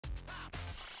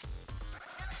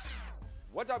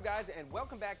What's up, guys, and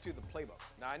welcome back to the Playbook.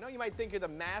 Now, I know you might think you're the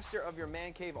master of your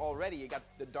man cave already. You got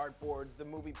the dartboards, the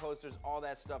movie posters, all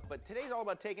that stuff, but today's all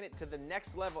about taking it to the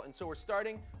next level, and so we're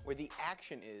starting where the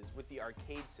action is with the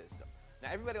arcade system. Now,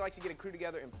 everybody likes to get a crew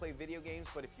together and play video games,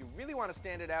 but if you really want to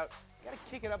stand it out, you gotta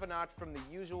kick it up a notch from the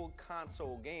usual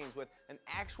console games with an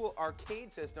actual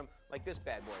arcade system like this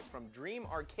bad boy. It's from Dream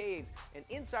Arcades, and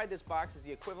inside this box is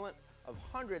the equivalent of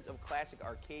hundreds of classic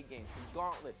arcade games, from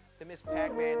Gauntlet to Miss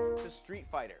Pac-Man to Street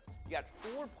Fighter. You got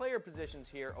 4 player positions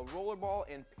here, a rollerball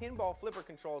and pinball flipper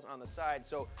controls on the side,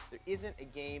 so there isn't a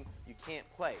game you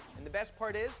can't play. And the best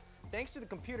part is, thanks to the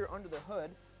computer under the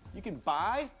hood, you can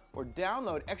buy or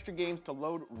download extra games to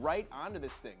load right onto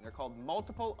this thing. They're called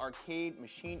Multiple Arcade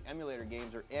Machine Emulator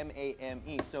Games, or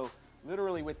MAME. So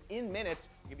literally within minutes,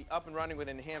 you can be up and running with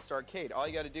an enhanced arcade. All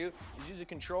you got to do is use a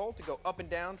control to go up and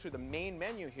down through the main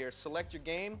menu here, select your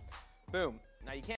game, boom. Now you can't